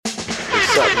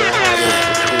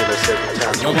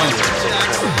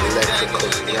Electrical,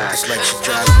 yeah, it's like she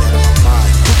drives me out of my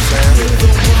mind. You know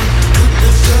what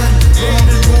I'm saying?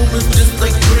 Moving just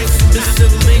like bricks,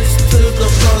 missing links to the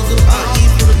puzzle. I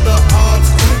even the odds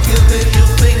quicker than you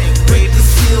think. Break the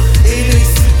seal, it ain't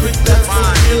secret, that's for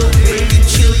real. Baby,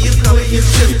 chill, you know you're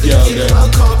just a kid.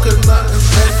 I'll conquer nothing,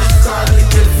 that's a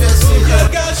solid confession. Your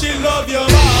girl, she love your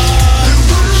man.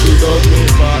 She love me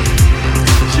back.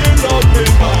 She love me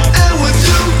back. I would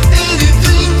do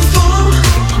anything for.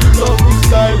 She love me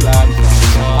style and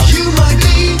fashion. You might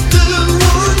be the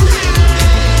one.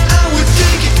 I would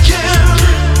take care.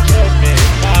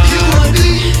 You might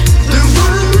be the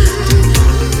one.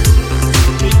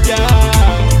 Yeah.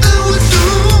 I would do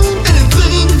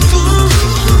anything for.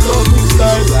 She love me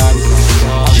style and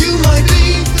fashion. You might be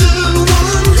the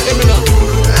one.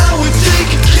 I would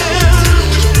take care.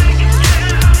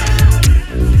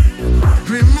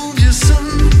 Remove your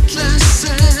sunglasses.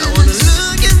 I wanna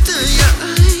look into your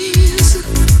eyes.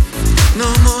 No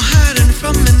more hiding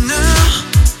from me now.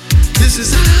 This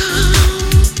is how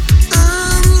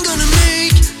I'm gonna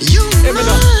make you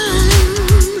mine.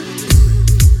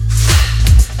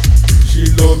 She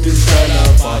love me style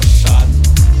and fashion.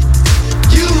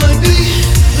 You might be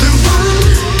the one.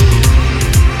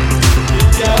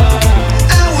 Yeah.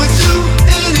 I would do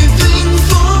anything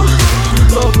for. She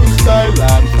love me style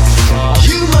and fashion.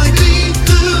 You might be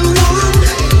the one.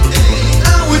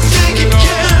 I would take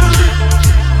care.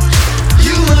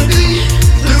 You might be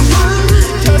the one.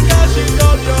 Your girl, she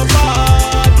love your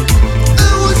man.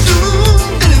 I would do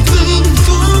anything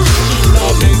for.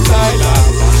 Love me style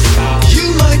and fashion. You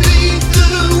might be the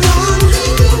one.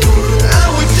 I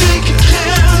would take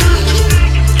care.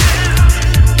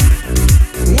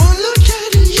 One look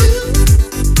at you,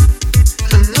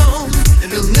 I know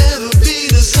it'll never be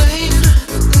the same.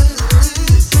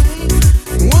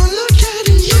 One look at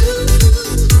you,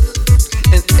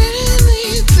 and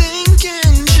anything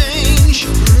can change.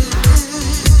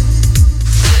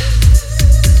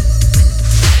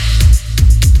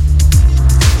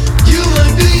 You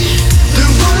might be the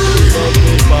one. Love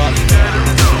me back.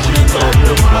 She love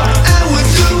me back. I would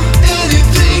do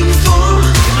anything for.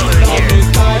 Love me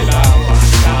style and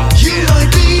fashion. You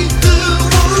might be the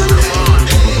one.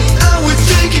 I would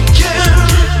take care.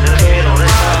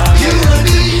 You might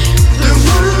be the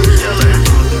one.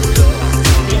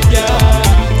 Yeah.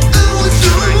 I would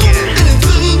do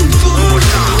anything for.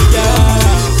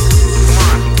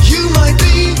 You might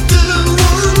be the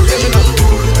one.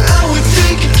 I would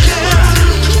take care.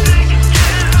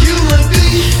 You might be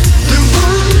the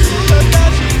one. Your girl,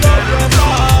 she love your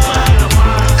man.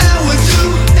 I would do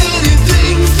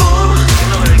anything for.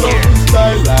 Love me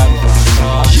style and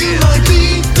fashion. You might be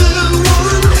the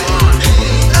one.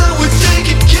 I would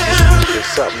take care.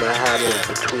 There's something that happens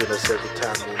between us every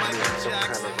time we meet. Some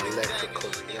kind of electrical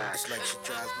reaction. It's like she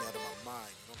drives me out of my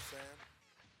mind. You know what I'm saying?